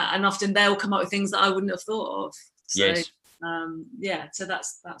often they'll come up with things that I wouldn't have thought of. So, so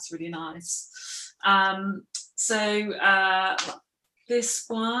that's really nice. This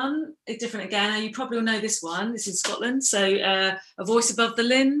one is different again. You probably will know this one. This is Scotland. So A Voice Above the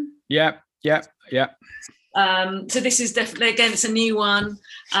Linn. Yeah. So this is definitely, again, it's a new one.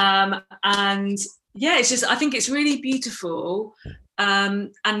 It's just, I think it's really beautiful,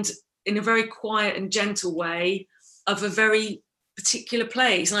 and in a very quiet and gentle way of a very particular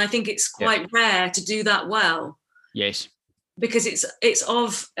place. And I think it's quite rare to do that well. Yes. Because it's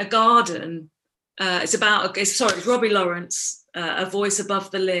of a garden. It's Robbie Lawrence, A Voice Above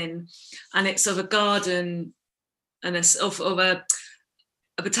the Linn, and it's of a garden and of a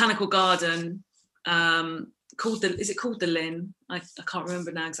botanical garden called the Linn? I can't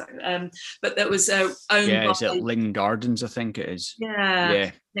remember now exactly. But that was owned by... is it Linn Gardens? I think it is.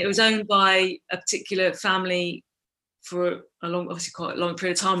 Yeah. It was owned by a particular family for quite a long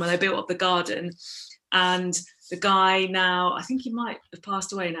period of time, when they built up the garden. And the guy now, I think he might have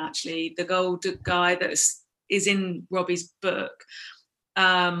passed away now, actually, the old guy that is in Robbie's book,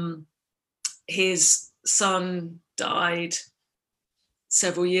 his son died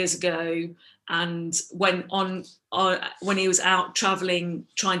several years ago, and when he was out traveling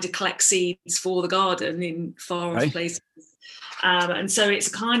trying to collect seeds for the garden in far off places, and so it's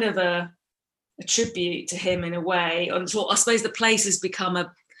kind of a tribute to him in a way. And so I suppose the place has become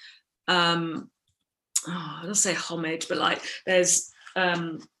a I don't say homage, but like there's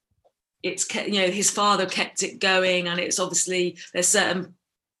it's his father kept it going, and it's obviously there's certain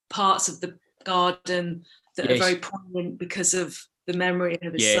parts of the garden that are very prominent because of the memory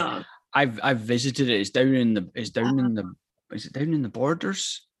of his son. I've visited it. It's down in the is it down in the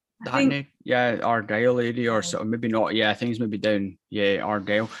Borders? Argyle area or something. Maybe not. I think it's maybe down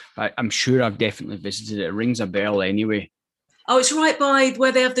Argyle. But I'm sure I've definitely visited it. It rings a bell anyway. Oh, it's right by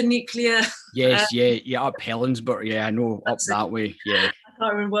where they have the nuclear. Yes, yeah, up Helensburgh. Yeah, I know, up that way. Yeah. I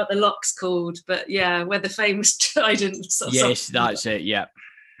can't remember what the lock's called, but yeah, where the famous trident. Yes, that's it. Yeah.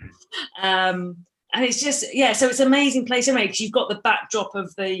 And it's just, yeah, so it's an amazing place anyway, because you've got the backdrop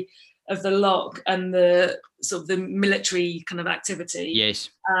of the lock and the sort of the military kind of activity. Yes.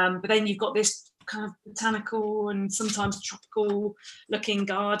 But then you've got this kind of botanical and sometimes tropical looking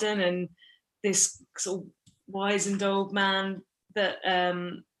garden, and this sort of wizened old man that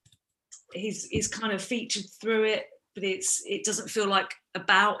he's kind of featured through it, but it doesn't feel like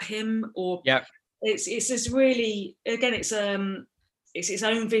about him, or it's just really, again, it's its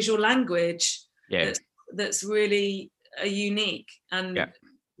own visual language that's really unique and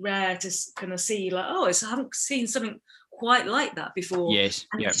rare to kind of see, like, oh, I haven't seen something quite like that before. Yes.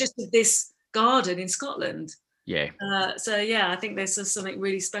 And it's just this garden in Scotland. Yeah. So yeah, I think there's just something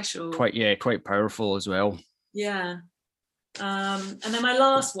really special. Quite powerful as well. Yeah. And then my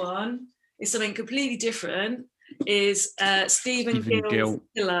last one is something completely different. Is Stephen Gill's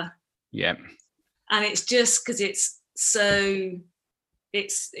Pillar. Yeah. And it's just because it's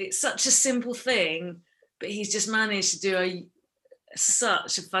such a simple thing, but he's just managed to do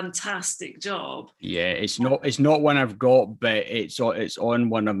such a fantastic job. Yeah, it's not one I've got, but it's on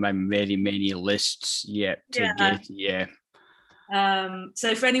one of my very many lists yet to get. Yeah.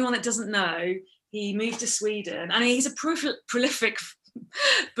 So for anyone that doesn't know, he moved to Sweden, and he's a prolific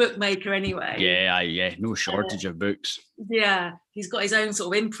bookmaker anyway. Yeah, no shortage of books. Yeah, he's got his own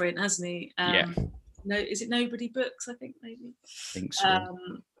sort of imprint, hasn't he? No, is it Nobody Books? I think maybe. I think so.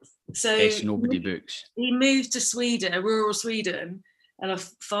 So yes, Nobody Books. He moved to Sweden, rural Sweden, at a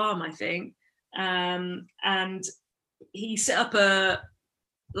farm, I think, and he set up a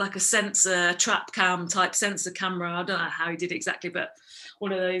sensor, trap cam type sensor camera. I don't know how he did it exactly, but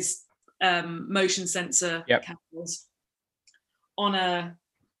one of those motion sensor cameras on a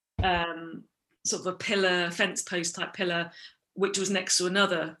sort of a pillar, fence post type pillar, which was next to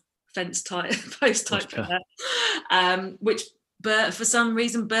another fence type post type pillar, which for some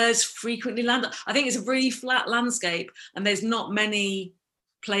reason birds frequently land. I think it's a really flat landscape, and there's not many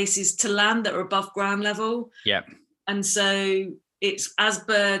places to land that are above ground level. Yeah. And so it's, as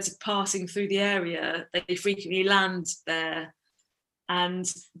birds are passing through the area, they frequently land there. And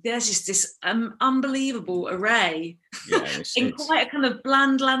there's just this unbelievable array in quite a kind of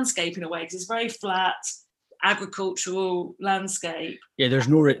bland landscape in a way, because it's very flat, agricultural landscape. Yeah, there's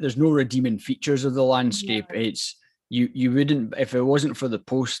no redeeming features of the landscape. Yeah. It's you wouldn't, if it wasn't for the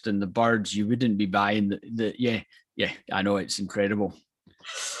post and the birds, you wouldn't be buying the I know, it's incredible.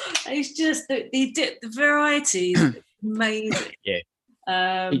 It's just the variety is amazing. Yeah.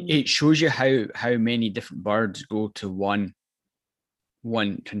 It shows you how many different birds go to one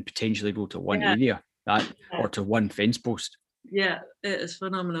can potentially go to one area or to one fence post. Yeah, it is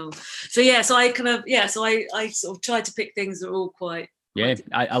phenomenal. So I sort of tried to pick things that are all quite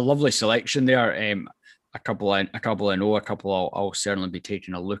a lovely selection there. A couple I know, a couple I'll certainly be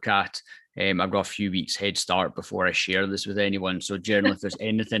taking a look at. I've got a few weeks head start before I share this with anyone. So generally, if there's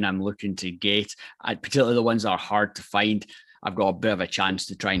anything I'm looking to get, particularly the ones that are hard to find, I've got a bit of a chance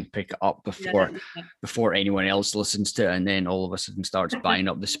to try and pick it up before anyone else listens to it, and then all of a sudden starts buying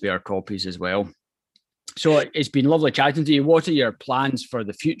up the spare copies as well. So it's been lovely chatting to you. What are your plans for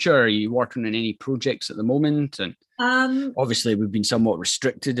the future? Are you working on any projects at the moment? And obviously we've been somewhat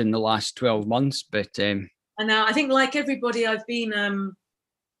restricted in the last 12 months, but I know, I think like everybody, I've been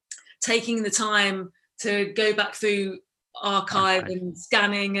taking the time to go back through archive and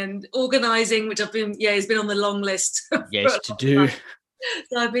scanning and organising, which I've been has been on the long list. Yes, to do.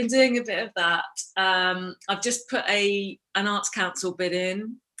 So I've been doing a bit of that. I've just put an Arts Council bid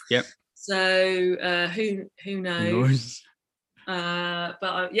in. Yep. So who knows? But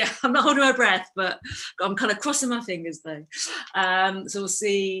I'm not holding my breath, but I'm kind of crossing my fingers though. So we'll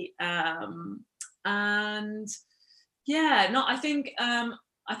see. I think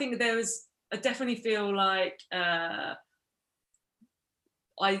there was. I definitely feel like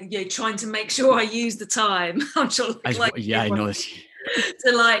trying to make sure I use the time. I'm sure. I know.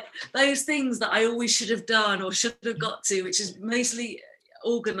 So like those things that I always should have done or should have got to, which is mostly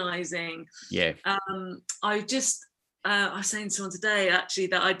organising. Yeah. I was saying to someone today actually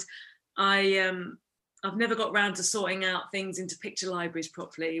that I've never got round to sorting out things into picture libraries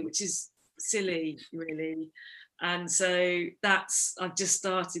properly, which is silly, really. And so I've just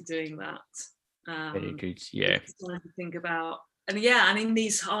started doing that. Very good. Yeah. Trying to think about, and in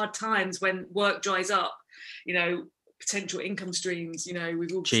these hard times when work dries up, potential income streams,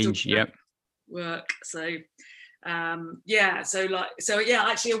 we've all change. Work. So,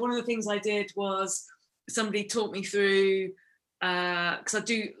 actually, one of the things I did was somebody taught me through because I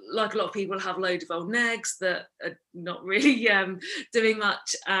do, like a lot of people, have a load of old negs that are not really doing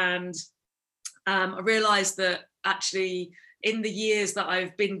much. And I realised that actually in the years that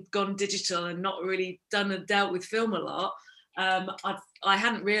I've gone digital and not really dealt with film a lot, I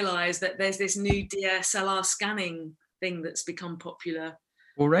hadn't realised that there's this new DSLR scanning thing that's become popular.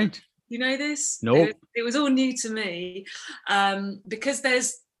 All right. You know this? No. It was all new to me, because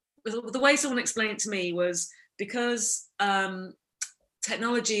the way someone explained it to me was because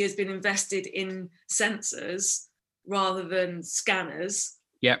technology has been invested in sensors rather than scanners.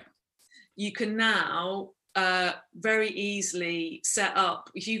 Yep. You can now very easily set up,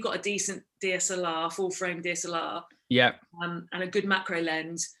 if you've got a decent DSLR, full frame DSLR, and a good macro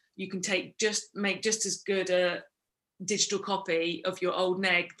lens, you can make just as good a digital copy of your old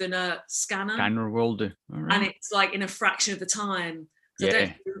neg than a scanner. Scanner will do. All right. And it's like in a fraction of the time. So I don't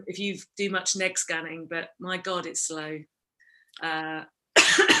know if you do much neg scanning, but my God, it's slow.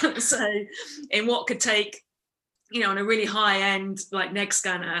 So in what could take, on a really high end like neg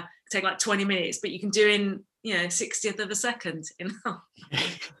scanner, take like 20 minutes, but you can do in 60th of a second.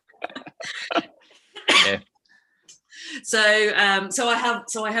 Yeah. So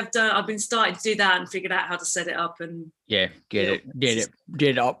I've been starting to do that and figured out how to set it up and get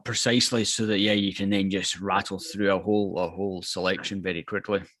it up precisely so that you can then just rattle through a whole selection very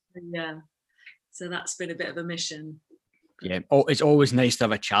quickly. Yeah. So that's been a bit of a mission. Yeah. Oh, it's always nice to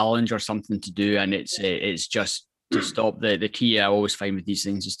have a challenge or something to do, and it's just to stop the key I always find with these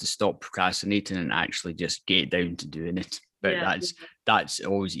things is to stop procrastinating and actually just get down to doing it. But that's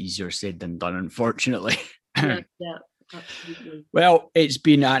always easier said than done, unfortunately. Yeah. Absolutely. Well, it's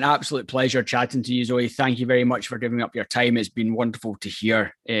been an absolute pleasure chatting to you, Zoe. Thank you very much for giving up your time. It's been wonderful to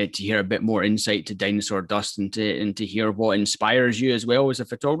hear a bit more insight to Dinosaur Dust and to hear what inspires you as well as a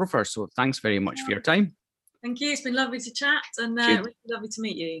photographer. So thanks very much for your time. Thank you. It's been lovely to chat and really lovely to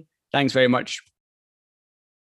meet you. Thanks very much.